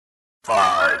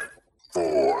5,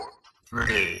 4,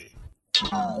 3, 2,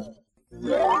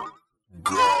 1,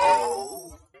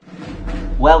 go.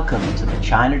 Welcome to the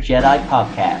China Jedi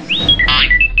Podcast,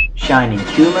 shining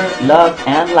humor, love,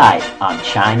 and light on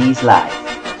Chinese life.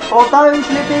 For those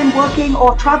living, working,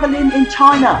 or traveling in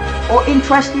China, or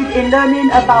interested in learning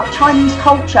about Chinese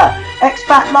culture,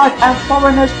 expat life, and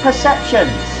foreigners'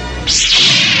 perceptions.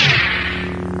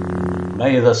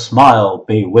 May the smile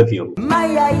be with you. My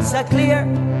eyes are clear,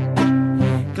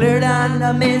 cleared on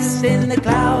the mist in the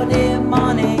cloudy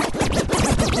morning.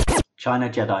 China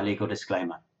Jedi legal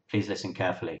disclaimer. Please listen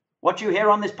carefully. What you hear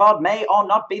on this pod may or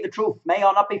not be the truth, may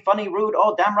or not be funny, rude,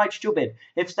 or downright stupid.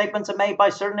 If statements are made by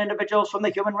certain individuals from the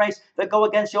human race that go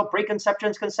against your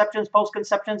preconceptions, conceptions,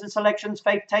 postconceptions, and selections,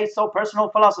 faith, tastes, or personal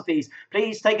philosophies,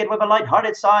 please take it with a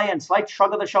light-hearted sigh and slight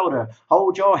shrug of the shoulder.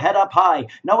 Hold your head up high,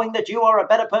 knowing that you are a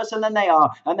better person than they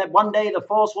are, and that one day the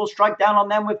Force will strike down on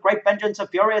them with great vengeance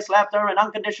of furious laughter and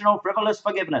unconditional frivolous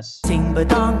forgiveness. Ting ba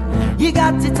dong, you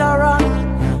got it all wrong.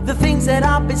 The things that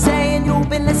I've been saying, you've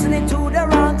been listening to the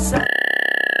wrong side.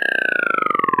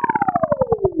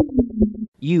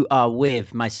 You are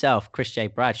with myself, Chris J.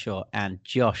 Bradshaw, and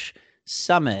Josh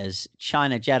Summers.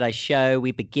 China Jedi Show.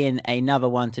 We begin another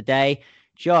one today.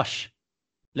 Josh,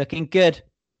 looking good.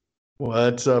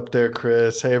 What's up there,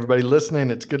 Chris? Hey, everybody listening.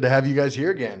 It's good to have you guys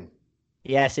here again.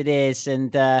 Yes, it is.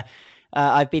 And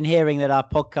I've been hearing that our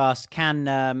podcast can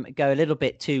go a little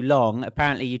bit too long.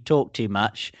 Apparently, you talk too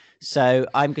much. So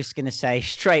I'm just going to say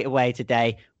straight away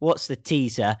today, what's the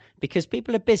teaser? Because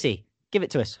people are busy. Give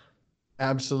it to us.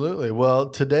 Absolutely. Well,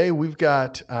 today we've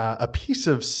got a piece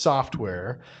of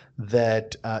software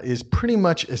that is pretty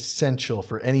much essential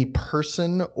for any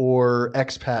person or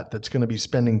expat that's going to be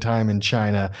spending time in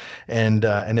China. And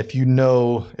if you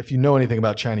know anything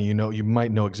about China, you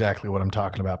might know exactly what I'm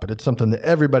talking about. But it's something that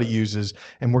everybody uses,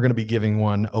 and we're going to be giving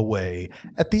one away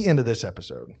at the end of this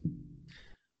episode.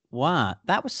 Wow,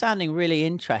 that was sounding really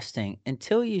interesting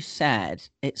until you said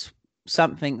it's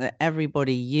something that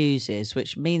everybody uses,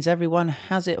 which means everyone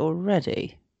has it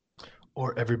already.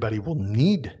 Or everybody will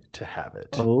need to have it.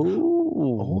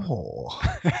 Oh.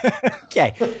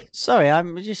 Okay. Sorry,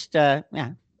 I'm just, got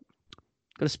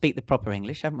to speak the proper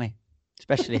English, haven't we?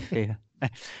 Especially if you...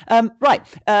 Right,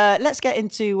 let's get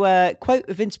into quote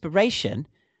of inspiration,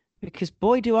 because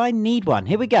boy, do I need one.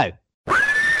 Here we go.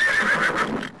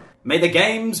 May the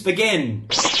games begin.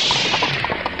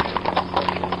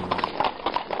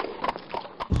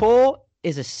 Poor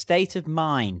is a state of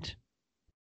mind.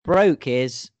 Broke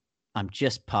is, I'm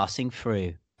just passing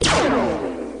through.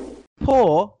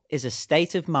 Poor is a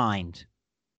state of mind.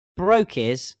 Broke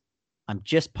is, I'm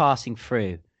just passing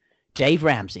through. Dave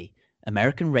Ramsey,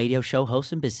 American radio show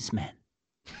host and businessman.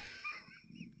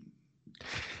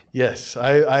 Yes,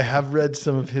 I have read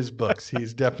some of his books.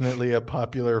 He's definitely a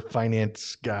popular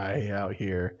finance guy out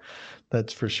here.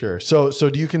 That's for sure. So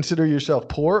do you consider yourself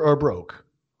poor or broke?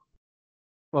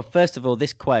 Well, first of all,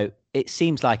 this quote, it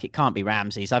seems like it can't be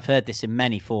Ramsey's. I've heard this in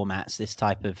many formats, this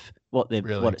type of what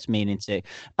it's meaning to.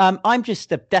 I'm just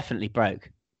definitely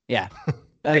broke. Yeah.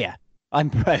 Oh, yeah. I'm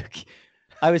broke.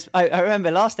 I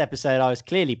remember last episode, I was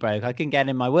clearly broke. I couldn't get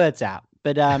in my words out.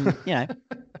 But,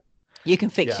 you can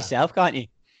fix yourself, can't you?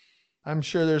 I'm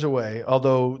sure there's a way,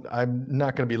 although I'm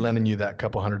not going to be lending you that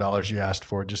couple $100 you asked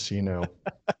for, just so you know.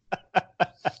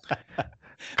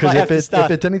 Because if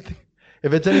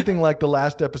it's anything like the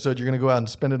last episode, you're going to go out and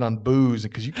spend it on booze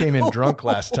because you came in drunk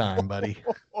last time, buddy.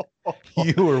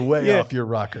 You were way off your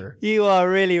rocker. You are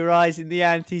really rising the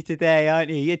ante today, aren't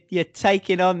you? You're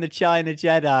taking on the China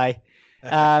Jedi.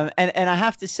 And I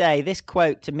have to say, this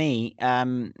quote to me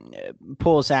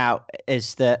pours out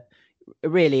is that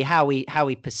really how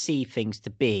we perceive things to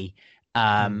be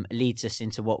leads us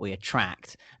into what we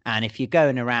attract. And if you're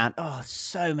going around,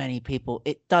 so many people,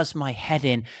 it does my head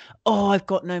in. I've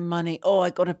got no money. I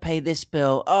got to pay this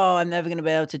bill. I'm never going to be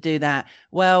able to do that.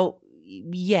 Well,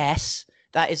 yes,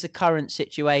 that is the current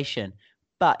situation.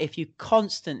 But if you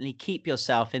constantly keep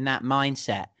yourself in that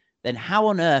mindset, then how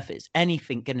on earth is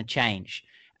anything going to change?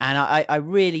 And I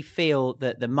really feel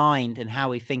that the mind and how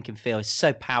we think and feel is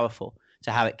so powerful to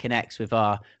how it connects with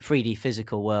our 3D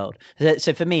physical world.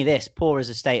 So for me, this poor is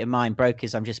a state of mind, broke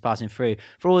is I'm just passing through.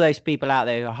 For all those people out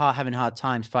there who are having hard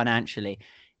times financially,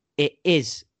 it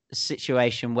is a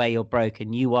situation where you're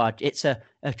broken. You are. It's a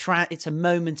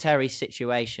momentary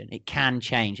situation. It can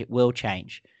change. It will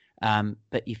change.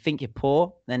 But you think you're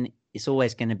poor, then it's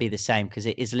always going to be the same because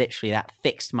it is literally that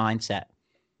fixed mindset.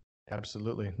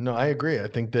 Absolutely. No, I agree. I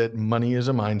think that money is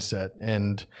a mindset.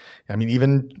 And I mean,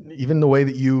 even the way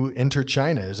that you enter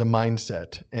China is a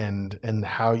mindset, and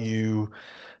how you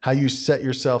set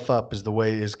yourself up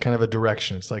is kind of a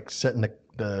direction. It's like setting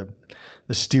the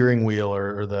steering wheel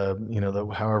or the,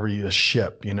 the however you a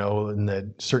ship, in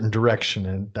the certain direction,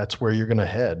 and that's where you're going to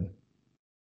head.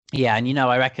 Yeah, and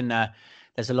I reckon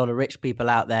there's a lot of rich people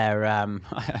out there.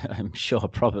 I'm sure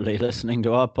probably listening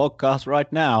to our podcast right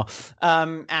now.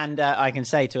 And I can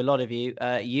say to a lot of you,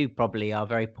 you probably are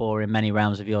very poor in many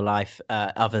realms of your life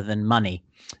other than money.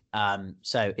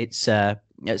 So it's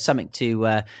something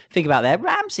to think about there.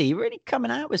 Ramsey really coming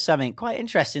out with something quite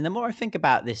interesting. The more I think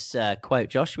about this quote,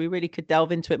 Josh, we really could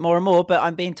delve into it more and more. But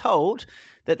I'm being told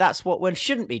that that's what one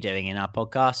shouldn't be doing in our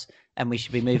podcast, and we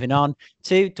should be moving on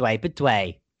to Dway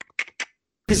Badway.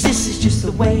 Cause this is just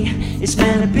the way it's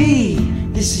meant to be.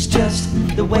 This is just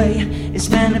the way it's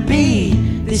meant to be.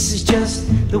 This is just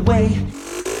the way.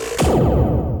 It's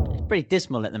pretty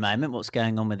dismal at the moment, what's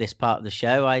going on with this part of the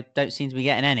show. I don't seem to be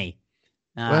getting any.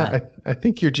 Well, I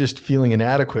think you're just feeling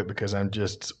inadequate because I'm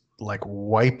just like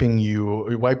wiping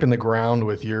the ground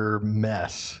with your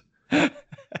mess. By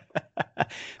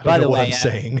the the way, way, I'm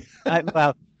saying.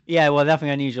 Yeah, well, nothing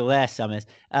unusual there, Summers.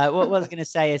 What I was going to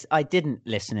say is I didn't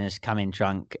listeners come in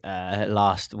drunk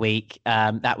last week.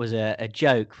 That was a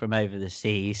joke from over the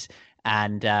seas,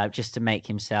 and just to make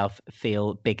himself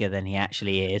feel bigger than he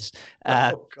actually is.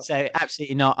 So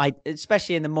absolutely not.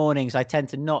 Especially in the mornings, I tend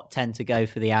to go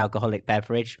for the alcoholic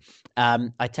beverage.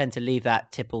 I tend to leave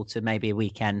that tipple to maybe a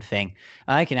weekend thing.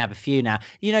 I can have a few now.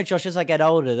 Josh, as I get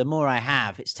older, the more I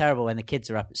have, it's terrible when the kids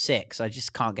are up at 6. I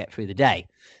just can't get through the day.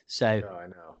 So I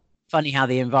know. Funny how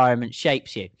the environment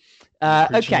shapes you.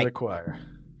 Preaching Okay. to the choir.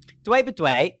 Dway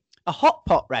Badway, a hot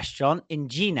pot restaurant in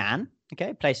Jinan,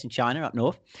 a place in China up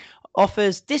north,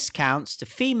 offers discounts to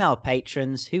female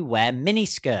patrons who wear mini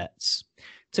skirts.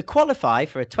 To qualify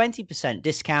for a 20%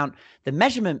 discount, the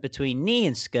measurement between knee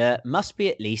and skirt must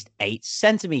be at least 8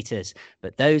 centimeters,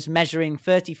 but those measuring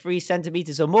 33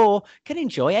 centimeters or more can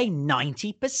enjoy a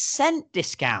 90%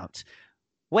 discount.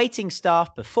 Waiting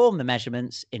staff perform the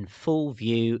measurements in full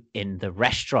view in the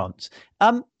restaurant.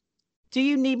 Do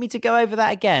you need me to go over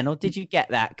that again, or did you get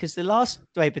that? Because the last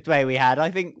Dway Badway we had, I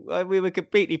think we were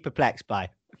completely perplexed by.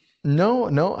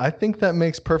 No, I think that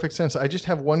makes perfect sense. I just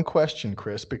have one question,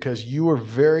 Chris, because you were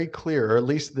very clear, or at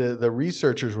least the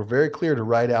researchers were very clear to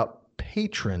write out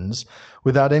patrons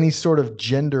without any sort of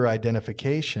gender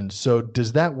identification. So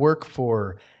does that work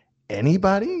for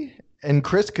anybody? And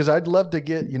Chris, because I'd love to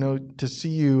get, to see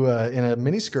you in a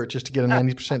miniskirt just to get a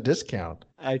 90% discount.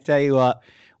 I tell you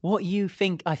what you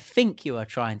think, I think you are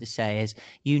trying to say is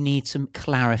you need some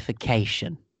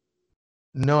clarification.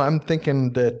 No, I'm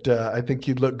thinking that I think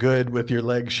you'd look good with your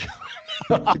legs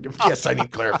showing. Yes, I need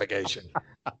clarification.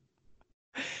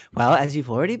 Well, as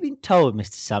you've already been told,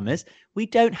 Mr. Summers, we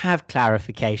don't have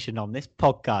clarification on this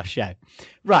podcast show.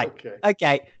 Right.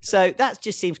 Okay. So that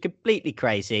just seems completely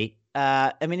crazy.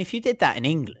 I mean, if you did that in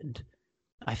England,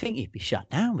 I think you'd be shut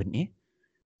down, wouldn't you?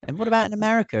 And what about in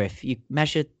America if you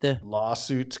measured the...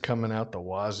 Lawsuits coming out the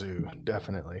wazoo,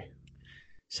 definitely.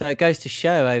 So it goes to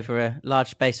show over a large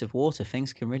space of water,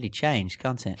 things can really change,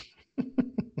 can't it?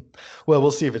 Well,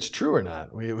 we'll see if it's true or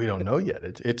not. We don't know yet.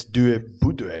 It's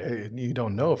Dway. You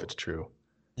don't know if it's true.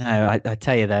 No, I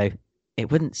tell you, though, it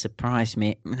wouldn't surprise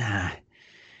me. Nah.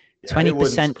 Yeah,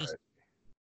 20%.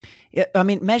 Yeah, I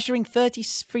mean, measuring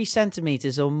 33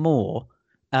 centimeters or more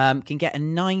can get a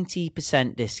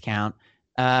 90% discount.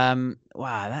 Wow,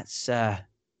 that's a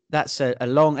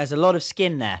long. There's a lot of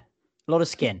skin there. A lot of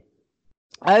skin.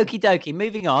 Okie dokie.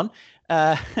 Moving on.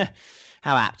 How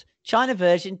apt. China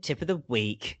version tip of the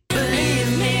week.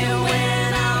 Believe me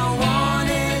when I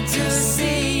wanted to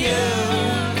see you.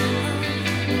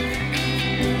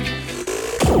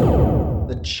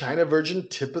 The China version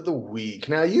tip of the week.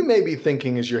 Now, you may be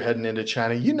thinking as you're heading into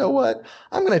China, you know what?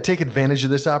 I'm going to take advantage of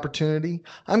this opportunity.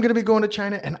 I'm going to be going to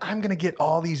China and I'm going to get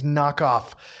all these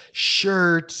knockoff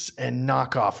shirts and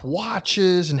knockoff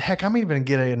watches. And heck, I'm even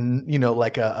going to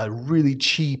get a really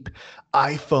cheap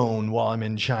iPhone while I'm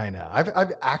in China.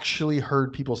 I've actually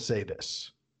heard people say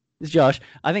this. Josh,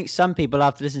 I think some people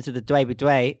after listening to the Dway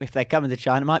Badway, if they're coming to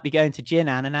China, might be going to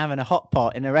Jinan and having a hot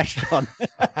pot in a restaurant.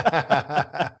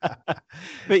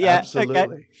 But yeah,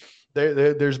 absolutely.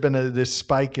 Okay. There's been this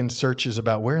spike in searches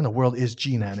about where in the world is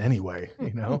Jinan anyway,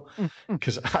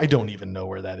 because I don't even know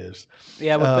where that is.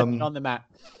 Yeah, we're putting it on the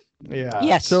map. Yeah.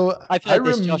 Yes. So I've heard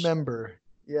this, remember. Josh.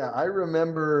 Yeah, I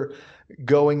remember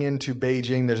going into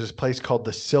Beijing. There's this place called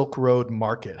the Silk Road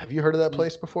Market. Have you heard of that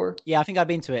place before? Yeah, I think I've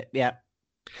been to it. Yeah.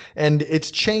 And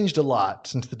it's changed a lot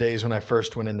since the days when I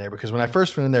first went in there, because when I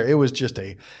first went in there, it was just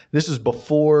this is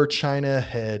before China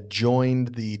had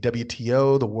joined the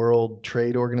WTO, the World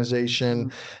Trade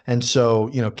Organization. And so,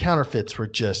 counterfeits were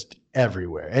just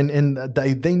everywhere. And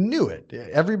they knew it.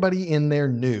 Everybody in there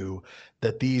knew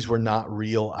that these were not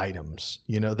real items,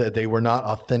 that they were not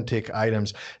authentic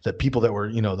items, that people that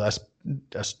were,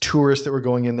 us tourists that were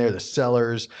going in there, the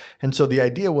sellers. And so the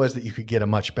idea was that you could get a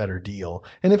much better deal.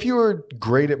 And if you were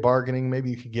great at bargaining, maybe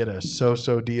you could get a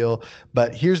so-so deal.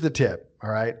 But here's the tip,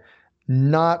 all right?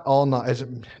 Not all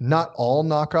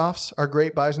knockoffs are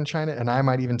great buys in China. And I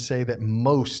might even say that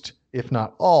most, if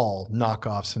not all,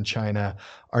 knockoffs in China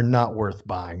are not worth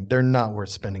buying. They're not worth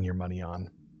spending your money on.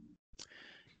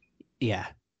 Yeah.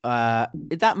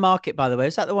 That market, by the way,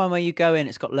 is that the one where you go in,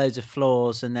 it's got loads of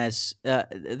floors and there's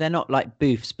they're not like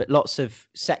booths, but lots of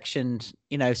sections,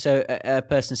 so a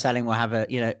person selling will have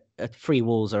a free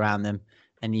walls around them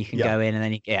and you can go in and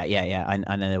then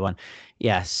I know the one.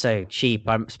 Yeah, so cheap,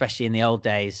 especially in the old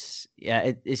days.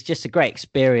 Yeah, it's just a great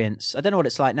experience. I don't know what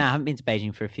it's like now. I haven't been to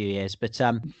Beijing for a few years, but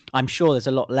I'm sure there's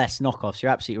a lot less knockoffs.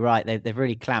 You're absolutely right. They've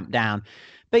really clamped down.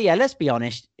 But yeah, let's be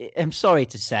honest. I'm sorry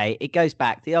to say, it goes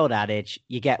back to the old adage: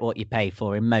 you get what you pay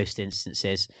for in most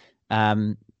instances.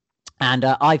 And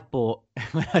I've bought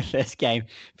when I first came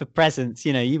for presents.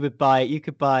 You could buy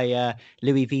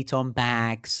Louis Vuitton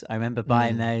bags. I remember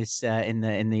buying those in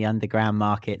the underground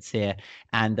markets here,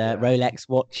 and Rolex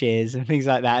watches and things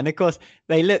like that. And of course,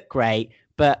 they look great,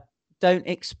 but don't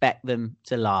expect them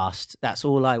to last. That's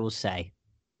all I will say.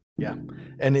 Yeah.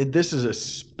 And this is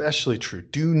especially true.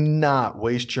 Do not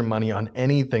waste your money on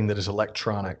anything that is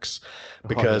electronics,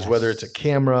 because whether it's a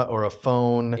camera or a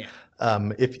phone,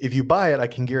 if you buy it, I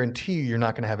can guarantee you're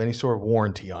not going to have any sort of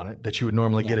warranty on it that you would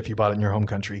normally get if you bought it in your home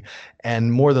country.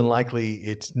 And more than likely,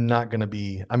 it's not going to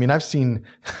be, I've seen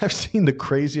the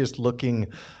craziest looking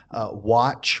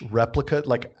watch replica,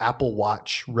 like Apple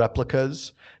Watch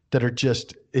replicas that are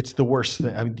just, it's the worst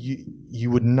thing.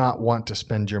 You would not want to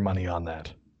spend your money on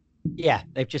that. Yeah,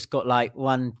 they've just got like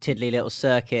one tiddly little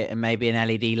circuit and maybe an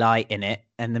LED light in it.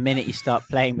 And the minute you start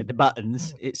playing with the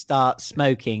buttons, it starts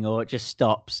smoking or it just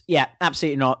stops. Yeah,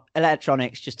 absolutely not.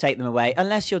 Electronics, just take them away.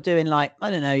 Unless you're doing like, I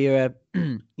don't know,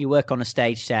 you work on a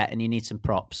stage set and you need some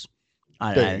props.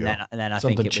 I don't know. And then I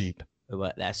Something think it cheap would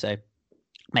work there. So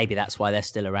maybe that's why they're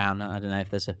still around. I don't know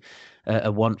if there's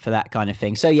a want for that kind of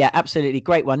thing. So yeah, absolutely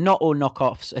great one. Not all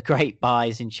knockoffs are great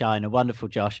buys in China. Wonderful,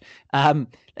 Josh.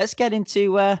 Let's get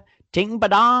into Ting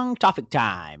Badong topic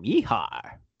time.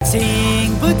 Yeehaw.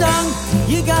 Ting Badong,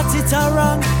 you got it all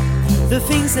wrong. The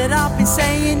things that I've been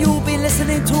saying, you've been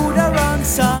listening to the wrong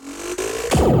song.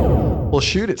 Well,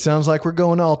 shoot, it sounds like we're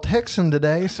going all Texan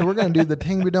today, so we're going to do the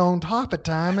Ting Badong topic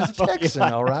time as a Texan,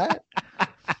 all right?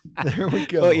 There we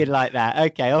go. Thought you'd like that.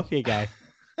 Okay, off you go.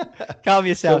 Calm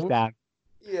yourself down.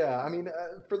 Yeah,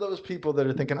 for those people that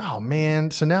are thinking, oh man,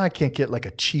 so now I can't get like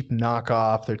a cheap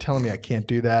knockoff. They're telling me I can't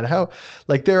do that.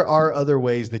 There are other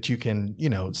ways that you can,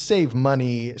 save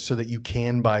money so that you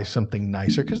can buy something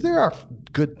nicer, because there are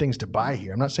good things to buy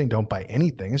here. I'm not saying don't buy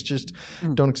anything. It's just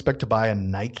don't expect to buy a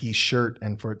Nike shirt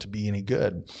and for it to be any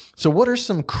good. So what are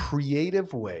some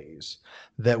creative ways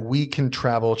that we can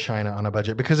travel China on a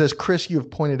budget? Because as Chris, you have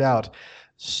pointed out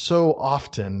so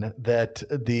often, that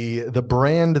the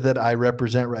brand that I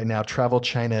represent right now, Travel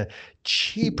China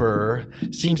Cheaper,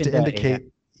 seems to indicate,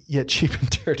 cheap and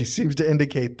dirty seems to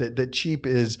indicate that cheap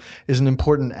is an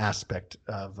important aspect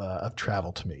of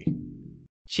travel to me.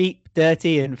 Cheap,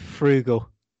 dirty, and frugal.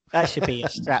 That should be a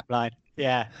strap line.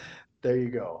 Yeah. There you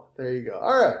go.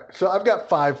 All right. So I've got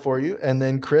 5 for you. And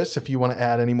then Chris, if you want to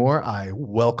add any more, I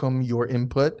welcome your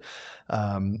input.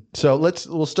 So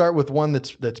we'll start with one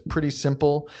that's pretty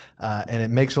simple, and it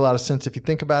makes a lot of sense if you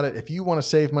think about it. If you want to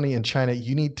save money in China,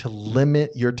 you need to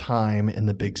limit your time in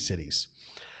the big cities.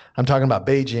 I'm talking about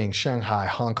Beijing, Shanghai,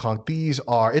 Hong Kong.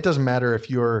 It doesn't matter if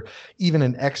you're even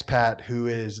an expat who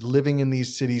is living in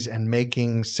these cities and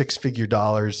making 6-figure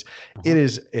dollars. It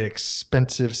is an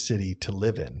expensive city to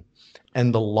live in.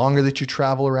 And the longer that you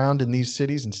travel around in these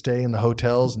cities and stay in the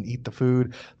hotels and eat the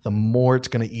food, the more it's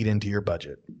going to eat into your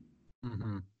budget.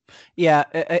 Mm-hmm. Yeah.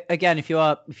 Again, if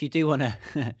you do want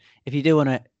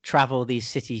to travel these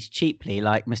cities cheaply,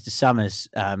 like Mr. Summers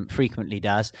frequently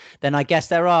does, then I guess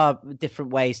there are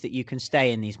different ways that you can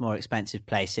stay in these more expensive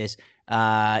places.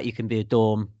 You can be a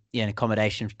dorm,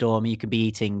 accommodation for dorm. You can be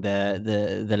eating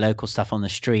the local stuff on the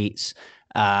streets,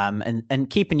 and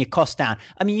keeping your costs down.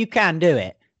 You can do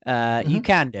it. You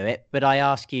can do it, but I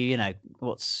ask you,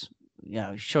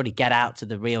 surely get out to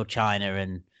the real China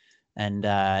and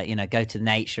go to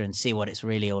nature and see what it's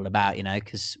really all about,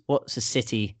 because what's a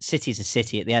city? City's a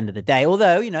city at the end of the day.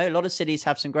 Although, a lot of cities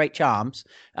have some great charms.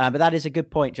 But that is a good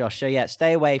point, Josh. So yeah,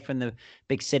 stay away from the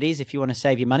big cities if you want to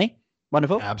save your money.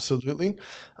 Wonderful. Absolutely.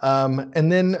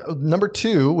 And then number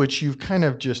 2, which you've kind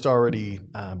of just already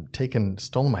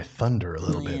stolen my thunder a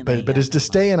little bit, but is to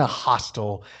stay in a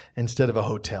hostel instead of a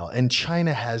hotel. And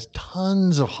China has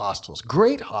tons of hostels,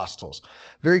 great hostels,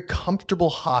 very comfortable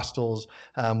hostels,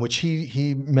 which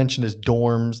he mentioned as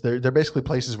dorms. They're basically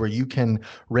places where you can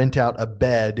rent out a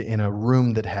bed in a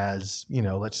room that has,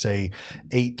 let's say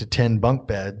 8 to 10 bunk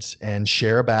beds and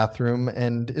share a bathroom.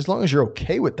 And as long as you're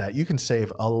okay with that, you can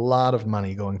save a lot of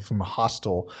money going to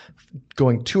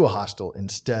a hostel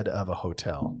instead of a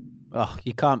hotel. Oh,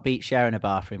 you can't beat sharing a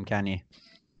bathroom, can you?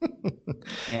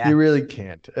 Yeah. You really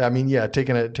can't. I mean, yeah,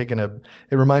 it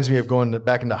reminds me of going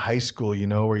back into high school,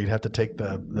 where you'd have to take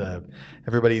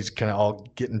everybody's kind of all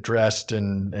getting dressed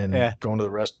and going to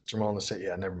the restroom on the set.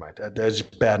 Yeah, never mind. There's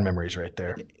bad memories right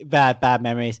there. Bad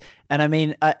memories. And I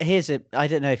mean, I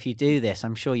don't know if you do this,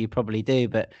 I'm sure you probably do,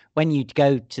 but when you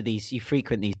go to you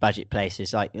frequent these budget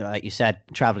places, like you said,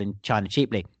 traveling China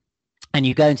cheaply, and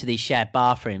you go into these shared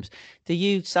bathrooms, do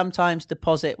you sometimes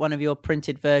deposit one of your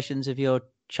printed versions of your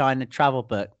China travel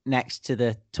book next to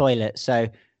the toilet so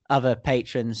other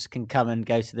patrons can come and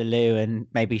go to the loo and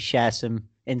maybe share some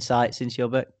insights into your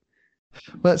book?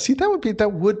 Well, see, that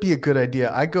would be a good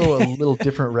idea. I go a little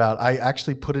different route. I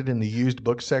actually put it in the used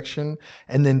book section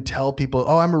and then tell people,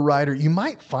 "Oh, I'm a writer. You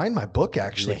might find my book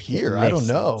actually here. I don't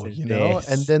know,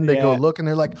 And then they go look and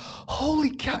they're like, "Holy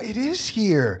cow, it is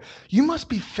here. You must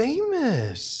be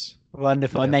famous."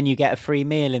 Wonderful. Yeah. And then you get a free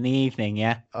meal in the evening,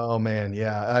 yeah? Oh, man,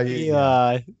 yeah.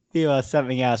 You are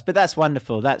something else. But that's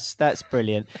wonderful. That's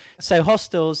brilliant. So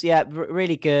hostels, yeah,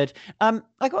 really good. I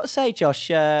got to say, Josh,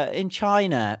 in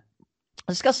China,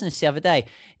 I was discussing this the other day.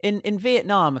 In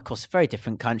Vietnam, of course, a very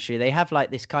different country. They have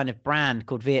like this kind of brand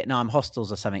called Vietnam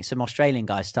Hostels or something. Some Australian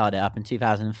guys started it up in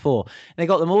 2004. They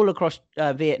got them all across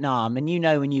Vietnam. And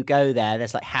when you go there,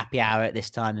 there's like happy hour at this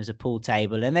time. There's a pool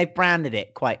table. And they've branded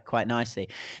it quite nicely.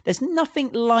 There's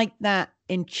nothing like that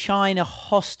in China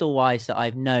hostel-wise that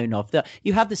I've known of.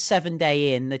 You have the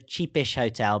 7-day Inn, the cheapish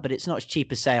hotel, but it's not as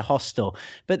cheap as, say, a hostel.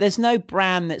 But there's no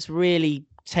brand that's really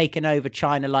taken over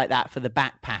China like that for the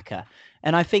backpacker.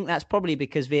 And I think that's probably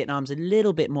because Vietnam's a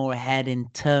little bit more ahead in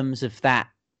terms of that,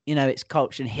 its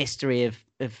culture and history of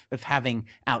having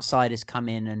outsiders come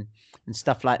in and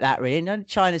stuff like that, really. And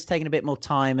China's taken a bit more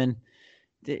time. And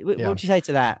what would you say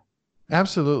to that?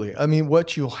 Absolutely. I mean,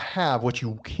 what you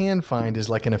can find is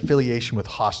like an affiliation with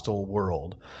Hostel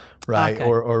World, right? Okay.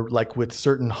 Or like with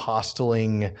certain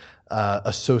hosteling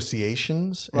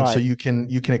associations. And so you can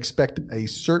expect a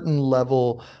certain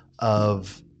level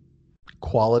of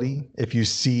quality if you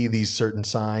see these certain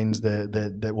signs that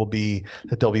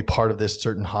they'll be part of this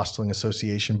certain hosteling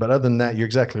association. But other than that, you're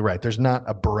exactly right. There's not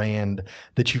a brand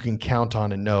that you can count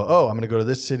on and know, oh, I'm going to go to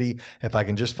this city. If I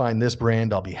can just find this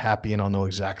brand, I'll be happy and I'll know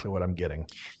exactly what I'm getting.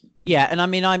 Yeah. And I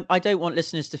mean, I don't want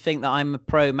listeners to think that I'm a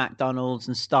pro McDonald's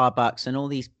and Starbucks and all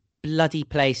these bloody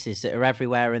places that are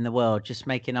everywhere in the world, just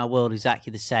making our world exactly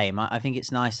the same. I think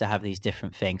it's nice to have these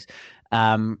different things.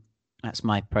 That's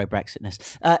my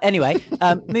pro-Brexitness. Anyway,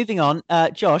 moving on.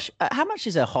 Josh, how much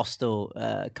is a hostel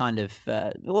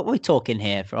what are we talking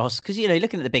here for a hostel? Because,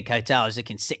 looking at the big hotels,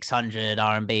 looking 600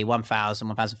 RMB, 1,000,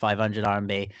 1,500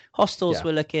 RMB. Hostels,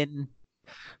 we're looking...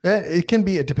 It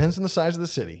depends on the size of the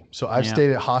city. So I've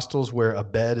stayed at hostels where a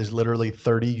bed is literally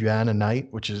 30 yuan a night,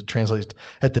 which is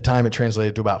at the time it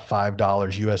translated to about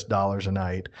 $5 US dollars a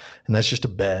night. And that's just a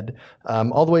bed.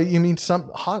 All the way,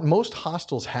 most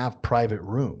hostels have private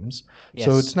rooms. Yes.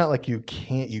 So it's not like you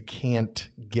can't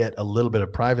get a little bit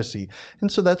of privacy.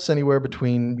 And so that's anywhere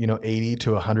between, 80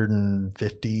 to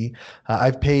 150.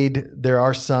 There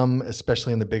are some,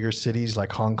 especially in the bigger cities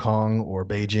like Hong Kong or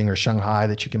Beijing or Shanghai,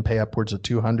 that you can pay upwards of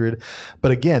 200.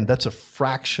 But again, that's a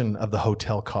fraction of the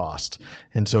hotel cost.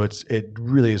 And so it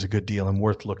really is a good deal and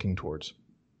worth looking towards.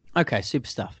 Okay, super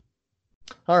stuff.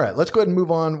 All right, let's go ahead and move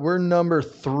on. We're number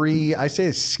 3. I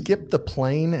say skip the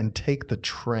plane and take the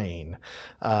train.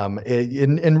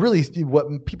 And really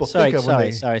what people think of when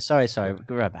they... Sorry. Go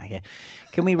right back here.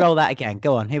 Can we roll that again?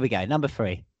 Go on. Here we go. Number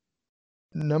 3.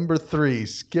 Number 3,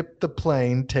 skip the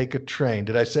plane, take a train.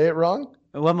 Did I say it wrong?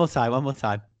 One more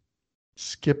time.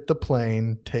 Skip the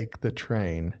plane, take the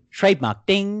train. Trademark.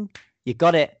 Ding. You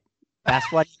got it.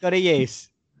 That's what you got to use.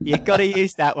 You got to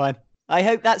use that one. I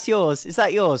hope that's yours. Is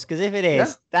that yours? Because if it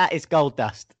is, that is gold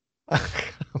dust.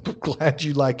 I'm glad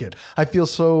you like it. I feel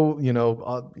so,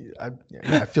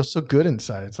 I feel so good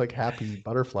inside. It's like happy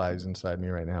butterflies inside me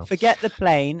right now. Forget the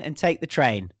plane and take the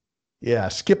train. Yeah,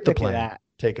 skip the Look at plane. that.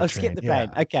 Take a Oh, train. skip the plane.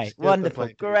 Yeah. Okay, Skip the wonderful. plane,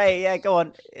 take a Great. Yeah, go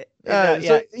on.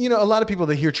 So, a lot of people,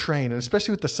 they hear train, and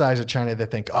especially with the size of China, they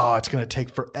think, oh, it's going to take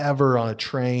forever on a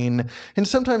train. And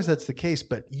sometimes that's the case.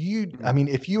 But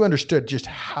if you understood just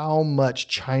how much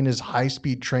China's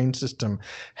high-speed train system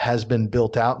has been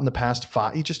built out in the past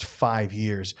 5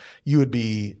 years, you would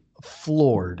be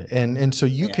floored. And so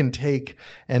you can take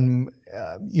and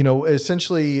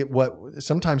essentially what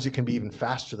sometimes it can be even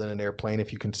faster than an airplane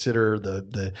if you consider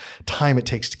the time it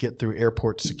takes to get through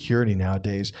airport security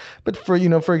nowadays. But for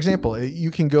example,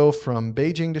 you can go from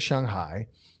Beijing to Shanghai,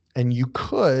 and you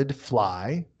could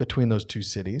fly between those two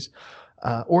cities,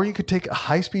 or you could take a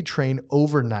high-speed train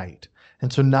overnight.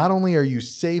 And so not only are you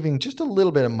saving just a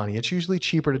little bit of money, it's usually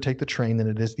cheaper to take the train than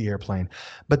it is the airplane,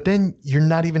 but then you're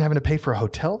not even having to pay for a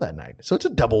hotel that night. So it's a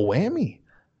double whammy.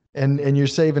 And you're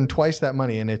saving twice that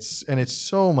money, and it's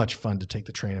so much fun to take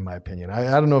the train, in my opinion. I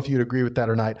don't know if you'd agree with that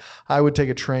or not. I would take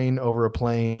a train over a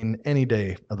plane any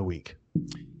day of the week.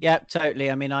 Yeah, totally.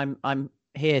 I mean, I'm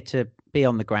here to be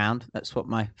on the ground. That's what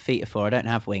my feet are for. I don't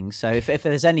have wings. So if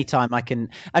there's any time I can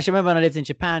actually remember when I lived in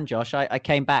Japan, Josh, I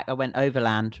came back, I went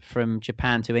overland from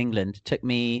Japan to England. It took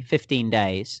me 15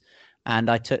 days, and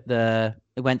I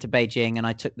went to Beijing, and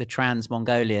I took the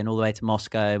Trans-Mongolian all the way to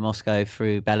Moscow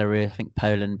through Belarus, I think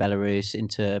Poland, Belarus,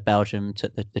 into Belgium,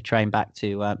 took the train back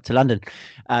to London.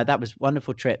 That was a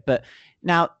wonderful trip. But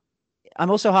now I'm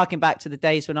also harking back to the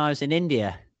days when I was in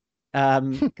India.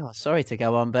 God, sorry to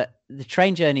go on, but the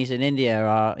train journeys in India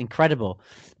are incredible.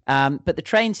 But the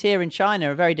trains here in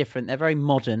China are very different. They're very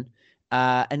modern,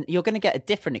 and you're going to get a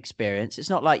different experience. It's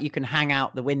not like you can hang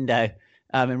out the window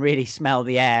and really smell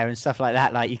the air and stuff like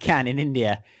that, like you can in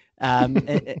India,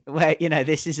 where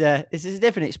this is a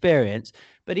different experience.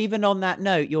 But even on that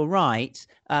note, you're right.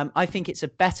 I think it's a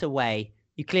better way.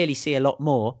 You clearly see a lot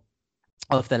more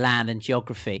of the land and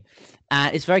geography.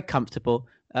 It's very comfortable.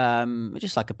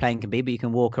 Just like a plane can be, but you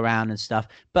can walk around and stuff.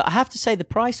 But I have to say, the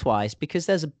price wise, because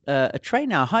there's a train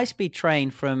now, a high-speed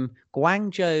train from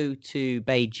Guangzhou to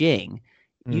Beijing,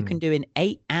 you can do in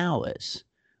 8 hours,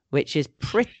 which is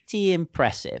pretty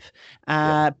impressive.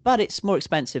 But it's more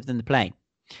expensive than the plane.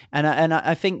 And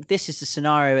I think this is the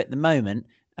scenario at the moment,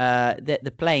 that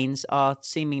the planes are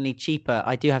seemingly cheaper,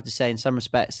 I do have to say, in some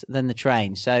respects, than the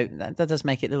train. So that does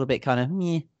make it a little bit kind of,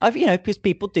 because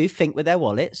people do think with their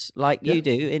wallets, like you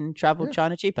do in travel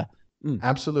China cheaper.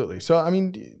 Absolutely. So, I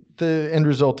mean, the end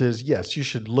result is, yes, you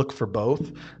should look for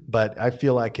both. But I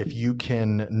feel like if you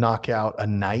can knock out a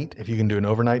night, if you can do an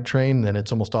overnight train, then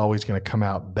it's almost always going to come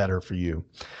out better for you.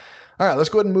 All right, let's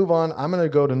go ahead and move on. I'm going to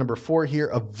go to number 4 here.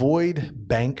 Avoid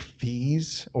bank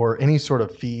fees or any sort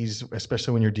of fees,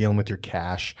 especially when you're dealing with your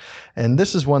cash. And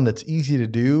this is one that's easy to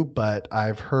do, but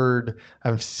I've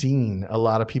seen a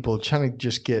lot of people trying to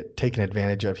just get taken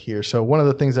advantage of here. So one of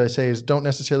the things I say is don't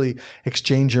necessarily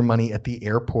exchange your money at the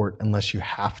airport unless you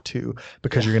have to,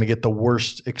 because you're going to get the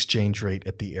worst exchange rate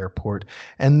at the airport.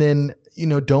 And then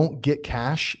don't get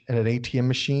cash at an ATM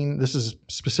machine. This is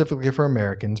specifically for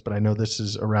Americans, but I know this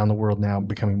is around the world now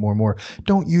becoming more and more.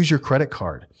 Don't use your credit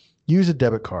card. Use a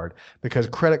debit card, because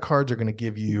credit cards are going to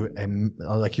give you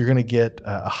you're going to get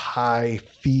a high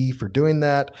fee for doing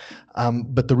that.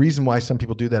 But the reason why some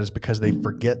people do that is because they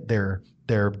forget their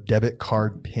debit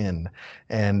card PIN.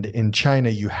 And in China,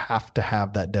 you have to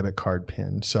have that debit card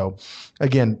PIN. So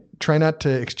again, try not to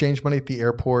exchange money at the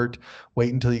airport.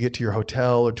 Wait until you get to your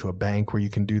hotel or to a bank where you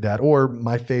can do that. Or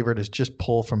my favorite is just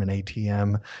pull from an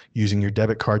ATM using your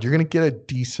debit card. You're going to get a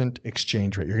decent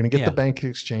exchange rate. You're going to get the bank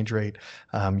exchange rate.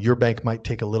 Your bank might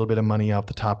take a little bit of money off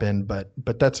the top end, but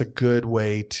that's a good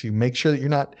way to make sure that you're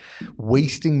not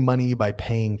wasting money by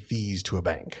paying fees to a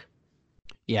bank.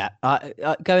 Yeah,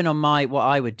 going on what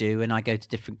I would do when I go to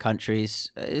different countries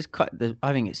is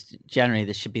I think it's generally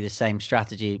this should be the same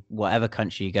strategy whatever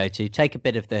country you go to. Take a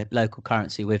bit of the local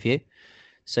currency with you,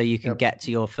 so you can get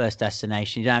to your first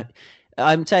destination.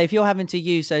 I'm telling you, if you're having to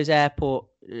use those airport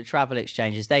travel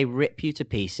exchanges, they rip you to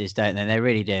pieces, don't they? They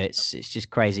really do. It's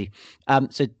just crazy.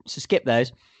 So skip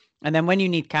those, and then when you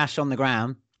need cash on the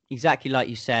ground, exactly like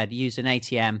you said, use an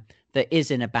ATM that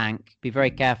is in a bank. Be very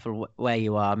careful where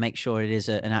you are. Make sure it is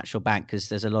an actual bank, because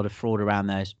there's a lot of fraud around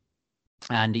those,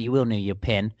 and you will need your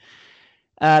PIN.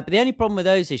 But the only problem with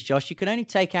those is, Josh, you can only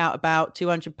take out about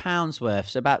 £200 worth,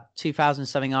 so about 2,000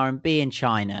 something RMB in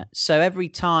China. So every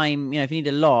time, if you need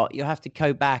a lot, you'll have to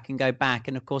go back.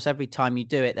 And of course, every time you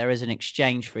do it, there is an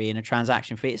exchange fee and a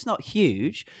transaction fee. It's not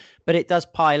huge, but it does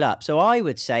pile up. So I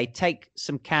would say take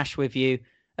some cash with you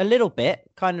a little bit,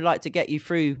 kind of like to get you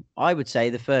through, I would say,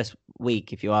 the first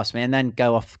week, if you ask me, and then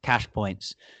go off cash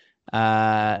points.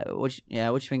 What do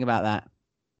you think about that?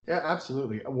 Yeah,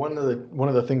 absolutely. One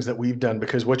of the things that we've done,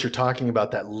 because what you're talking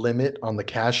about, that limit on the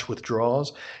cash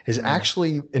withdrawals, is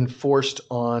actually enforced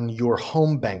on your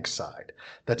home bank side.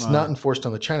 That's not enforced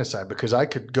on the China side, because I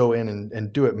could go in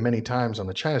and do it many times on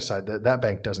the China side. That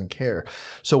bank doesn't care.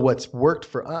 So what's worked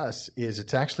for us is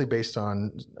it's actually based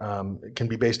on, it can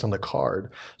be based on the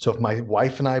card. So if my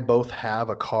wife and I both have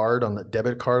a card on the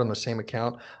debit card on the same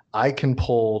account, I can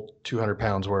pull 200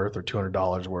 pounds worth or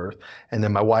 $200 worth, and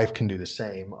then my wife can do the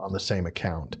same on the same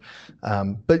account.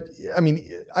 But I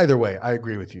mean, either way, I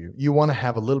agree with you. You want to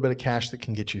have a little bit of cash that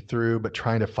can get you through, but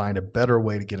trying to find a better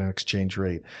way to get an exchange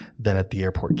rate than at the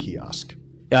airport kiosk.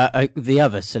 The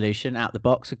other solution out the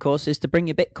box, of course, is to bring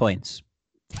your Bitcoins.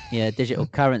 Digital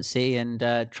currency, and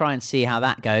try and see how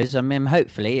that goes. I mean,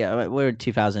 hopefully, we're in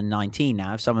 2019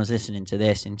 now. If someone's listening to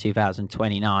this in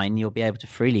 2029, you'll be able to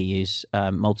freely use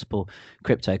multiple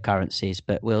cryptocurrencies.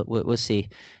 But we'll see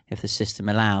if the system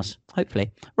allows.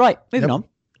 Hopefully, right. Moving on.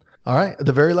 All right,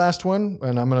 the very last one,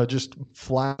 and I'm going to just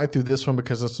fly through this one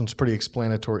because this one's pretty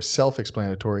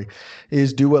self-explanatory,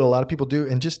 is do what a lot of people do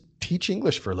and just teach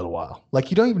English for a little while.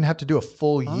 Like, you don't even have to do a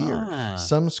full year.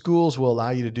 Some schools will allow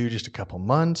you to do just a couple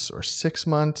months or 6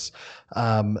 months.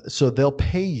 So they'll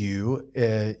pay you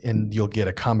and you'll get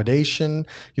accommodation.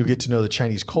 You'll get to know the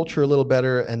Chinese culture a little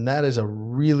better. And that is a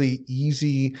really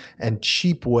easy and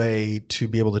cheap way to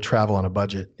be able to travel on a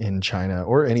budget in China,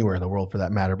 or anywhere in the world for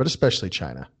that matter, but especially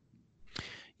China.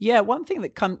 Yeah, one thing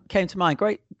that came to mind,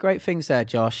 great things there,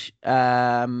 Josh,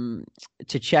 to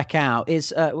check out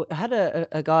is I had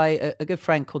a guy, a good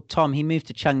friend called Tom. He moved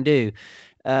to Chengdu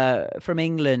from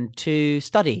England to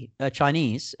study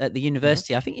Chinese at the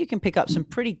university. I think you can pick up some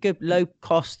pretty good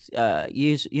low-cost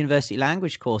university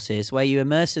language courses where you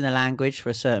immerse in the language for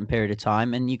a certain period of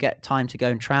time, and you get time to go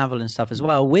and travel and stuff as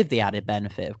well, with the added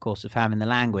benefit, of course, of having the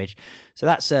language. So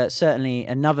that's certainly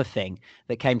another thing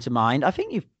that came to mind. I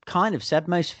think you've kind of said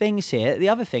most things here. The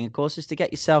other thing, of course, is to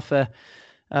get yourself a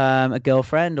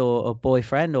girlfriend or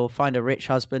boyfriend, or find a rich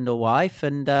husband or wife,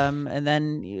 and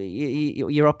then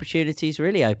your opportunities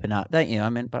really open up, don't you? I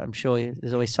mean, but I'm sure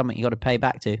there's always something you got to pay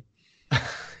back to.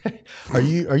 Are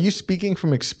you speaking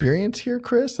from experience here,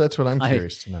 Chris? That's what I'm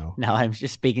curious to know. No, I'm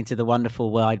just speaking to the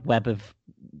wonderful wide web of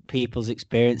people's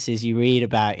experiences you read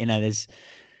about.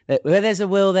 Where there's a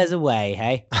will, there's a way,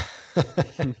 hey?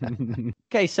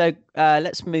 Okay, so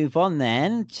let's move on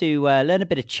then to learn a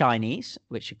bit of Chinese,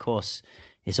 which, of course,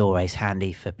 is always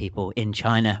handy for people in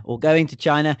China or going to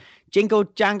China. Jingle,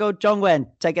 jangle, zhongwen.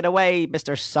 Take it away,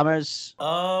 Mr. Summers.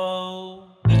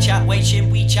 Oh, WeChat,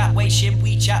 Weixin, WeChat, Weixin,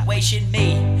 WeChat, Weixin,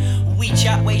 me.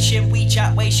 WeChat, Weixin,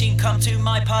 WeChat, Weixin, come to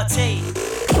my party.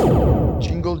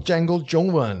 Jingle, jangle,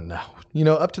 zhongwen.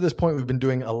 Up to this point, we've been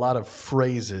doing a lot of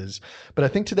phrases, but I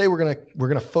think today we're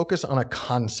gonna focus on a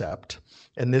concept.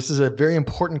 And this is a very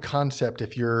important concept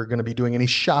if you're going to be doing any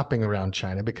shopping around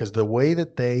China, because the way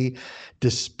that they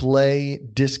display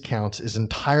discounts is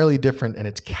entirely different, and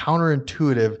it's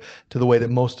counterintuitive to the way that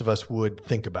most of us would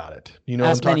think about it. You know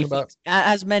what I'm talking about?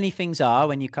 As many things are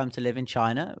when you come to live in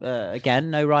China. Again,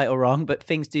 no right or wrong, but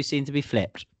things do seem to be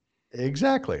flipped.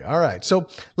 Exactly. All right. So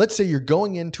let's say you're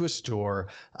going into a store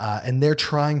and they're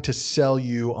trying to sell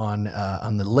you on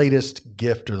the latest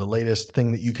gift or the latest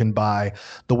thing that you can buy.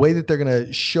 The way that they're going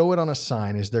to show it on a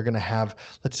sign is they're going to have,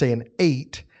 let's say, an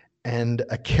 8 and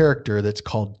a character that's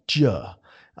called Zhe.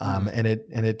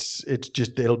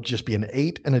 It'll just be an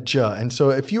 8 and a Zhe. And so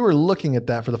if you were looking at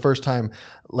that for the first time,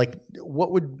 like,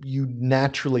 what would you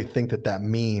naturally think that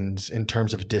means in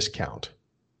terms of discount?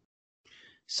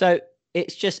 So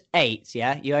it's just 8,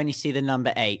 yeah? You only see the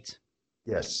number 8.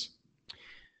 Yes.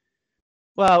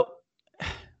 Well,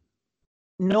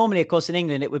 normally, of course, in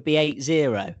England, it would be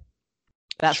 80.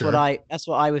 That's Sure. what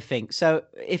I would think. So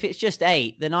if it's just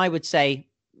 8, then I would say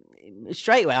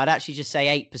straight away, I'd actually just say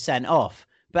 8% off.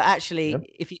 But actually, Yep.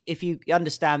 if you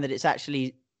understand that it's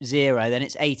actually 0, then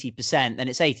it's 80%, then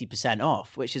it's 80%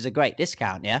 off, which is a great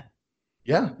discount, yeah?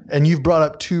 Yeah. And you've brought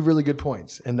up two really good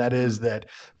points. And that is that,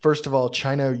 first of all,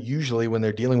 China, usually when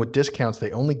they're dealing with discounts, they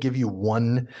only give you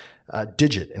one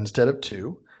digit instead of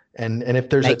 2. And if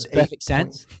there's Makes perfect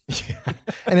sense. Yeah.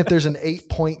 And if there's an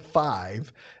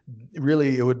 8.5,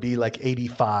 really it would be like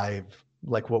 85,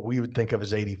 like what we would think of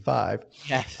as 85.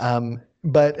 Yes.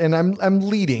 And I'm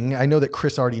leading. I know that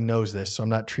Chris already knows this, so I'm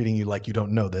not treating you like you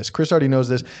don't know this. Chris already knows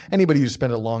this. Anybody who's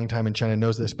spent a long time in China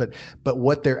knows this. But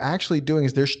what they're actually doing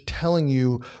is they're telling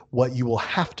you what you will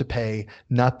have to pay,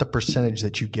 not the percentage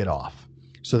that you get off.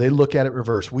 So they look at it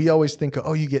reverse. We always think,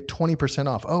 oh, you get 20%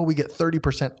 off. Oh, we get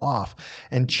 30% off.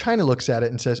 And China looks at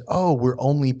it and says, oh, we're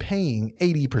only paying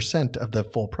 80% of the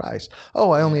full price.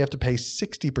 Oh, I only have to pay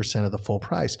 60% of the full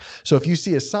price. So if you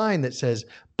see a sign that says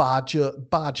Baja,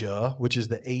 Baja, which is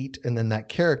the 8 and then that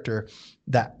character,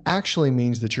 that actually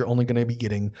means that you're only going to be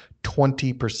getting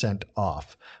 20%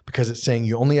 off because it's saying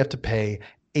you only have to pay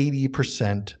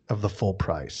 80% of the full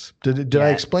price. Did I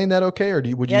explain that okay, or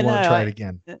would you want to try it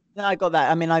again? No, I got that.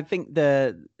 I mean, I think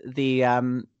the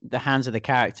hands of the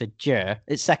character Jur,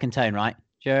 it's second tone, right?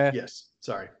 Jur. Yes.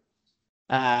 Sorry.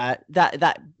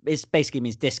 That is basically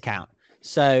means discount.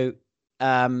 So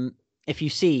if you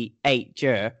see 8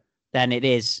 Jur, then it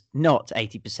is not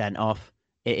 80% off.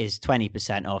 It is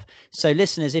 20% off. So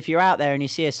listeners, if you're out there and you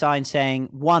see a sign saying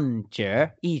 1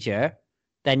 Jur, Jur,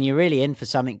 then you're really in for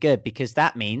something good because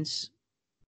that means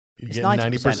you it's get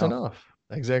 90% off.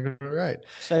 Exactly right.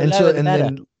 So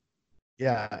then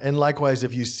and likewise,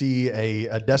 if you see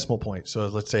a decimal point, so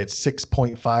let's say it's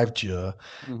 6.5 Jia,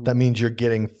 that means you're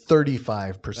getting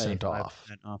 35% off.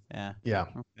 Yeah. Yeah.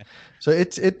 Okay. So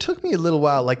it took me a little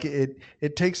while. Like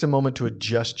it takes a moment to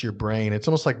adjust your brain. It's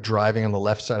almost like driving on the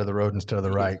left side of the road instead of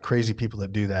the right. Crazy people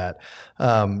that do that.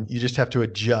 You just have to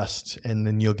adjust, and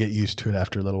then you'll get used to it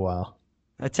after a little while.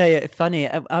 I tell you, funny.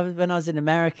 When I was in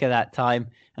America that time,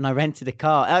 and I rented a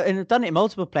car, and I've done it in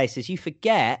multiple places. You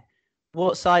forget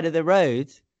what side of the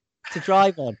road to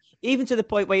drive on, even to the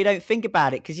point where you don't think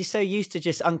about it because you're so used to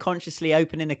just unconsciously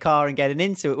opening a car and getting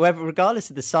into it, regardless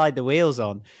of the side the wheel's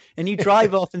on. And you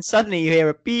drive off, and suddenly you hear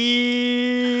a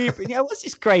beep. And what's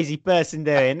this crazy person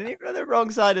doing? And you're on the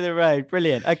wrong side of the road.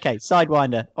 Brilliant. Okay,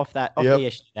 sidewinder off the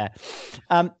issue there.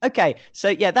 Okay, so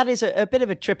yeah, that is a bit of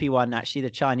a trippy one, actually, the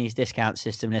Chinese discount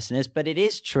system, listeners. But it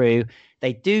is true.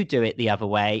 They do it the other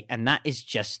way, and that is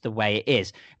just the way it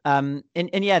is. And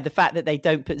yeah, the fact that they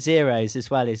don't put zeros as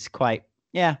well is quite,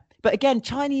 yeah. But again,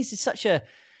 Chinese is such a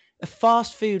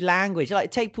fast food language.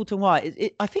 Like take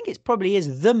Putonghua, I think it probably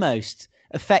is the most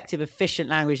effective, efficient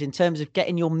language in terms of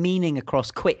getting your meaning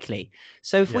across quickly.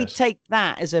 So if we take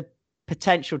that as a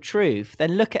potential truth,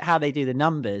 then look at how they do the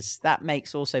numbers. That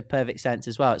makes also perfect sense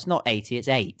as well. It's not 80, it's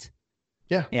 8.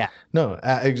 Yeah. No,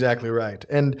 exactly right.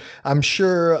 And I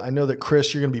know that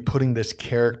Chris, you're going to be putting this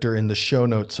character in the show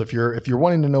notes. So if you're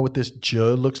wanting to know what this J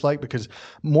looks like, because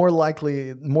more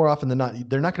often than not,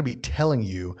 they're not going to be telling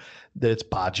you that it's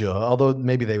Baja, although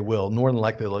maybe they will. More than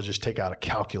likely, they'll just take out a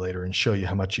calculator and show you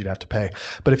how much you'd have to pay.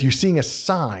 But if you're seeing a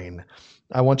sign,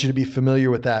 I want you to be familiar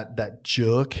with that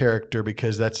J character,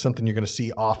 because that's something you're going to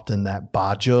see often, that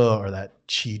Baja or that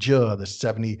Qija,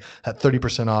 that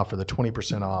 30% off or the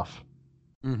 20% off.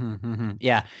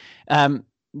 Yeah.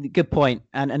 Good point.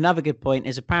 And another good point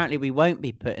is apparently we won't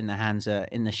be putting the Hansa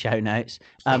in the show notes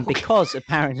because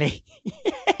apparently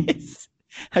yes.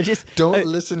 Don't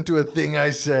listen to a thing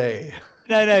I say.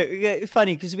 No,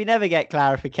 funny because we never get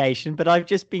clarification, but I've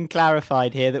just been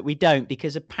clarified here that we don't,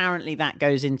 because apparently that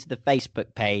goes into the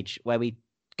Facebook page where we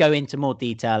go into more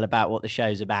detail about what the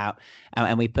show's about,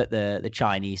 and we put the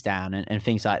Chinese down and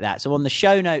things like that. So on the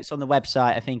show notes on the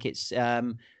website, I think it's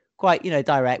quite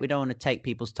direct. We don't want to take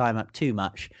people's time up too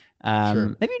much.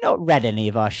 Sure. Have you not read any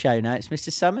of our show notes,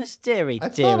 Mr. Summers? Deary I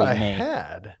me.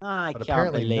 had. I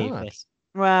can't believe this.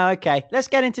 Well, okay. Let's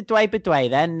get into Dway Badway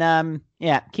then.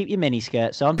 Yeah, keep your mini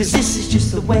skirts on. Cause this is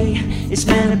just the way it's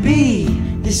meant to be.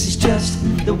 This is just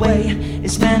the way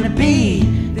it's meant to be.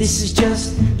 This is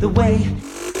just the way.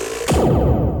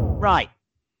 Right.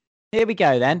 Here we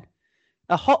go then.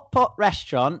 A hot pot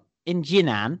restaurant in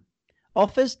Jinan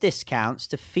offers discounts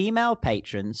to female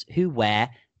patrons who wear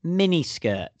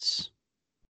miniskirts.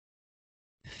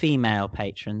 Female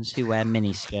patrons who wear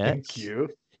miniskirts. Thank you.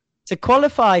 To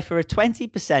qualify for a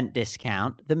 20%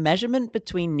 discount, the measurement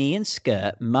between knee and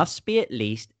skirt must be at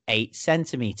least 8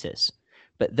 centimeters.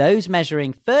 But those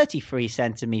measuring 33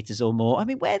 centimeters or more, I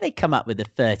mean, where they come up with the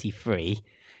 33,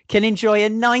 can enjoy a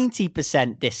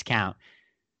 90% discount.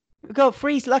 We've got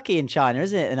three's lucky in China,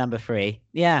 isn't it? The number 3.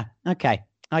 Yeah. Okay.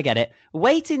 I get it.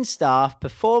 Waiting staff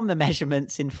perform the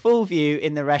measurements in full view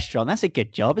in the restaurant. That's a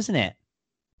good job, isn't it?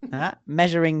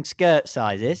 Measuring skirt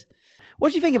sizes. What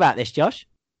do you think about this, Josh?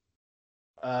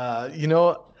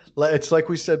 It's like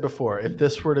we said before. If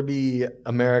this were to be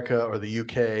America or the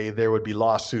UK, there would be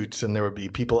lawsuits and there would be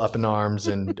people up in arms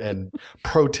and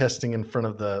protesting in front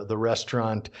of the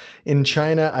restaurant. In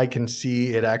China, I can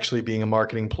see it actually being a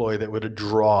marketing ploy that would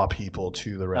draw people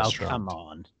to the restaurant. Oh, come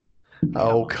on.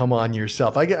 Oh, come on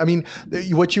yourself. I mean,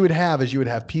 what you would have is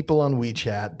people on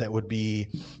WeChat that would be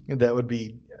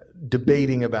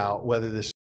debating about whether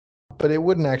this, but it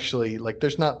wouldn't actually, like,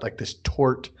 there's not like this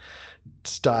tort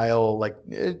style. Like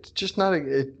it's just not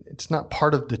it's not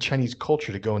part of the Chinese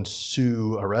culture to go and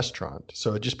sue a restaurant.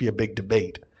 So it'd just be a big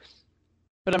debate.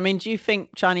 But I mean, do you think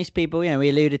Chinese people, we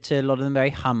alluded to a lot of them very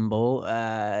humble,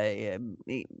 kind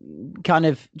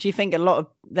of, do you think a lot of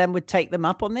them would take them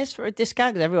up on this for a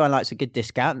discount? Because everyone likes a good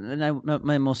discount, no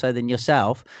more so than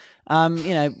yourself.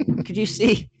 Could you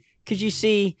see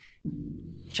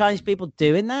Chinese people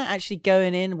doing that, actually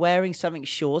going in, wearing something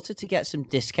shorter to get some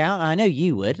discount? I know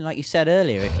you would, and like you said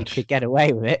earlier, if you could get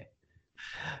away with it.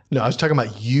 No, I was talking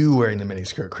about you wearing the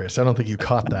miniskirt, Chris. I don't think you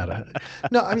caught that.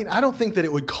 No, I mean, I don't think that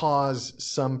it would cause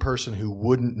some person who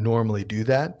wouldn't normally do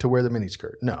that to wear the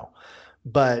miniskirt. No.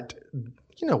 But,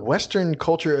 Western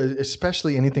culture,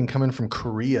 especially anything coming from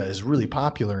Korea, is really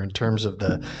popular in terms of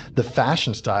the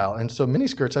fashion style. And so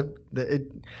miniskirts,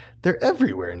 they're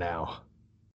everywhere now.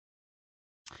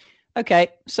 Okay,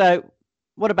 so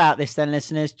what about this then,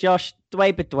 listeners? Josh,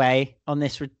 dway bedway on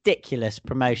this ridiculous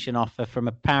promotion offer from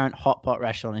a parent hot pot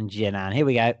restaurant in Jinan. Here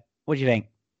we go. What do you think?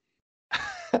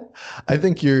 I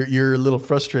think you're a little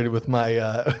frustrated with my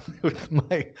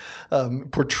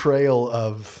portrayal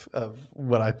of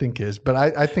what I think is, but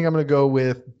I think I'm going to go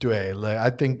with dway. Like, I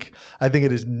think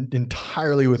it is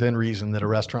entirely within reason that a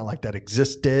restaurant like that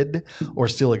existed or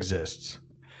still exists.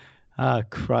 Oh,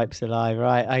 cripes alive!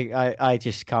 Right, I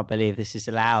just can't believe this is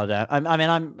allowed.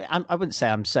 I wouldn't say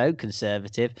I'm so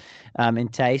conservative, in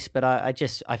taste, but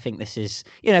I think this is,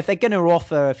 if they're going to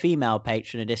offer a female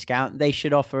patron a discount, they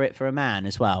should offer it for a man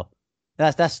as well.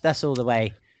 That's all the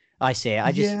way I see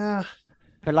it.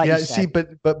 But like you said, see,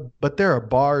 but there are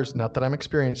bars. Not that I'm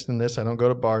experienced in this. I don't go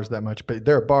to bars that much, but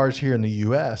there are bars here in the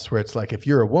U.S. where it's like if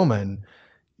you're a woman,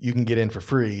 you can get in for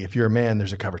free. If you're a man,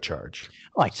 there's a cover charge.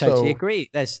 Oh, I totally agree.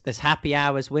 There's happy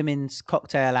hours, women's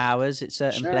cocktail hours at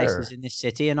certain places in this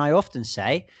city, and I often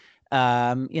say,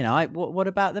 what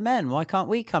about the men? Why can't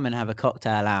we come and have a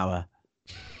cocktail hour?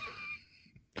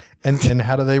 And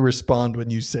how do they respond when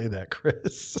you say that,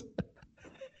 Chris?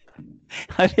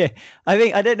 I think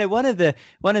I don't know. One of the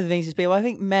things is people. I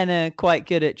think men are quite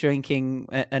good at drinking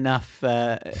enough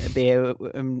beer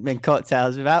and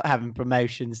cocktails without having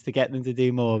promotions to get them to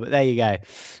do more. But there you go.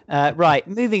 Right,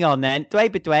 moving on then. Dway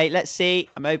bedway. Let's see.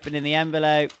 I'm opening the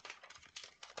envelope.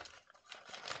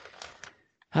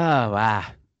 Oh wow,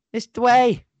 it's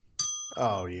Dway.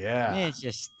 Oh yeah. It's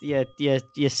just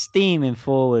you're steaming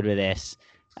forward with this.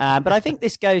 But I think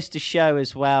this goes to show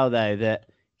as well, though, that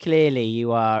clearly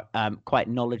you are quite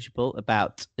knowledgeable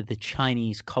about the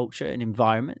Chinese culture and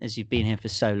environment as you've been here for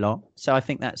so long. So I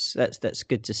think that's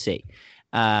good to see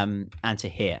and to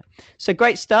hear. So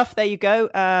great stuff. There you go.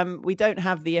 We don't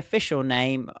have the official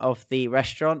name of the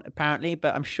restaurant apparently,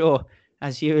 but I'm sure,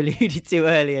 as you alluded to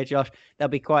earlier, Josh, there'll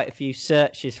be quite a few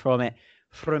searches from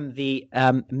the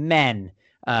men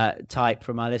type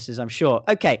from our listeners, I'm sure.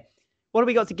 Okay, what have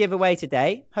we got to give away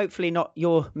today? Hopefully not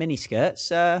your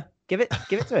miniskirts. Give it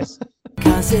to us.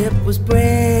 'Cause it was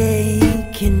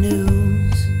breaking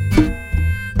news.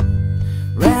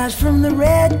 Right from the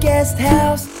Red Guest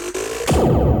House.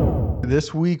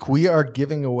 This week, we are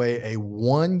giving away a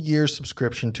 1-year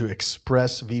subscription to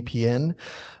ExpressVPN,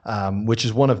 which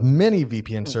is one of many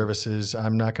VPN services.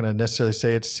 I'm not going to necessarily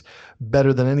say it's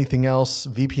better than anything else.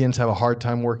 VPNs have a hard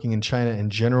time working in China in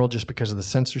general just because of the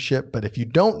censorship. But if you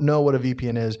don't know what a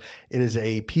VPN is, it is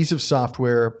a piece of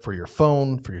software for your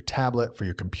phone, for your tablet, for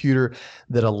your computer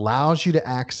that allows you to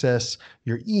access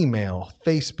your email,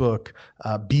 Facebook,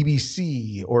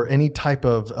 BBC, or any type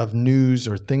of news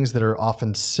or things that are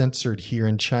often censored here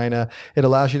in China. It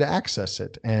allows you to access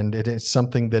it. And it is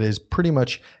something that is pretty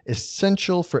much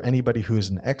essential for anybody who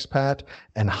is an expat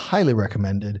and highly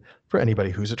recommended for anybody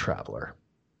who's a traveler.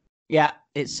 Yeah,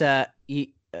 it's you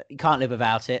can't live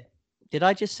without it. Did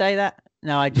I just say that?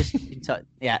 No, I just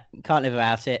yeah, you can't live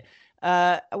without it.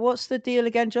 What's the deal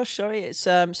again, Josh? Sorry, it's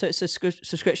so it's a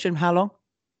subscription. How long?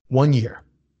 1 year.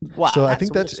 Wow. So I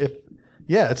think that's awesome.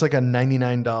 It's like a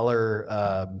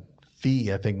 $99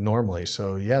 fee, I think, normally.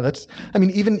 So yeah,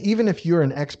 even if you're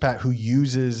an expat who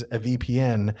uses a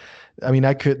VPN,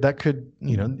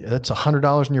 that's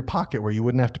 $100 in your pocket where you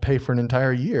wouldn't have to pay for an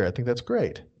entire year. I think that's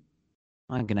great.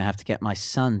 I'm going to have to get my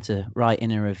son to write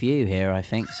in a review here, I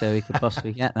think, so we could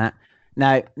possibly get that.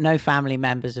 No family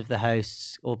members of the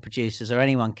hosts or producers or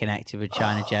anyone connected with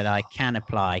China Jedi can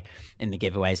apply in the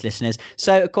giveaways, listeners.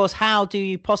 So, of course, how do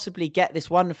you possibly get this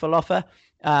wonderful offer?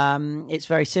 It's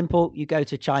very simple. You go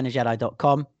to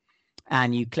ChinaJedi.com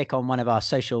and you click on one of our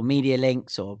social media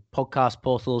links or podcast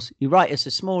portals. You write us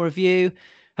a small review,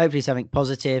 hopefully something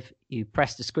positive. You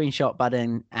press the screenshot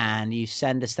button and you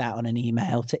send us that on an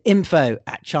email to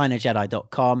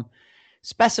info@ChinaJedi.com.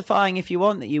 specifying if you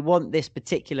want that you want this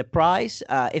particular prize.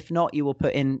 If not, you will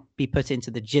be put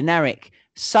into the generic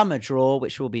summer draw,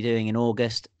 which we'll be doing in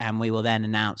August, and we will then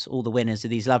announce all the winners of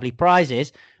these lovely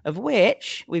prizes, of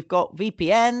which we've got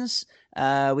VPNs,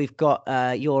 we've got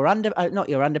not your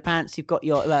underpants, you've got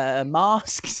your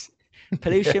masks.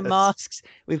 Pollution masks.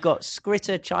 We've got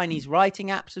Skritter Chinese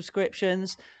writing app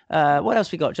subscriptions. What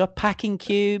else we got, Josh? Packing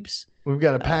cubes. We've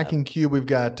got a packing cube. We've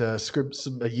got a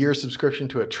year subscription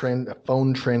to a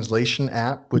phone translation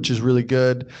app, which is really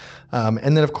good.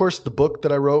 And then, of course, the book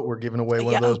that I wrote, we're giving away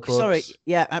one of those books. Sorry.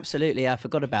 Yeah, absolutely. I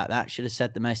forgot about that. Should have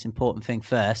said the most important thing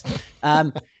first.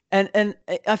 And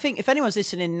I think if anyone's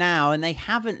listening now and they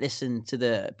haven't listened to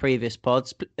the previous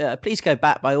pods, please go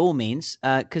back by all means,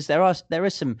 because there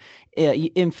is some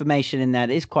information in there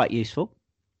that is quite useful.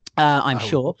 I'm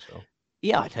sure. So.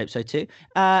 Yeah, I'd hope so too.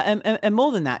 And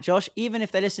more than that, Josh, even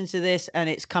if they listen to this and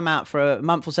it's come out for a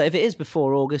month or so, if it is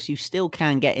before August, you still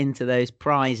can get into those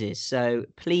prizes. So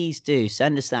please do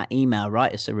send us that email,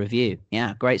 write us a review.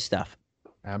 Yeah, great stuff.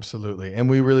 Absolutely. And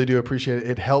we really do appreciate it.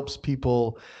 It helps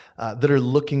people that are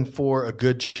looking for a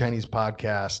good Chinese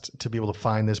podcast to be able to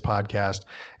find this podcast.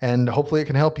 And hopefully it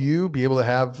can help you be able to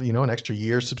have, an extra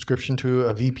year subscription to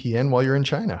a VPN while you're in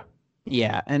China.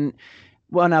 Yeah. And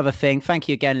one other thing, thank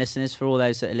you again, listeners, for all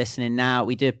those that are listening now.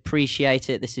 We do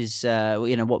appreciate it. This is,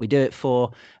 what we do it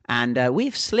for. And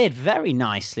we've slid very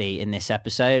nicely in this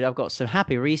episode. I've got some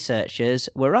happy researchers.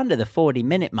 We're under the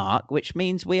 40-minute mark, which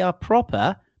means we are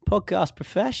proper podcast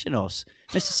professionals.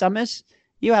 Mr. Summers,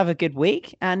 you have a good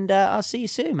week, and I'll see you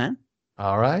soon, man.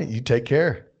 All right. You take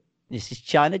care. This is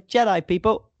China Jedi,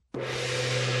 people.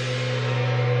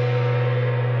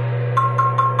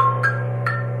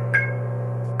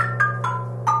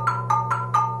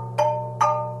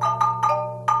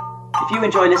 If you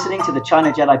enjoy listening to the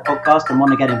China Jedi podcast and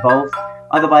want to get involved,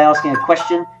 either by asking a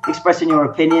question, expressing your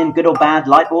opinion, good or bad,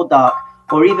 light or dark,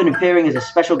 or even appearing as a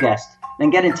special guest, then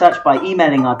get in touch by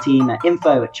emailing our team at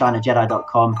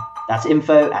info@chinajedi.com. That's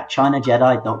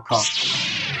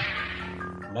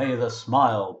info@chinajedi.com. May the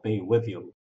smile be with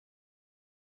you.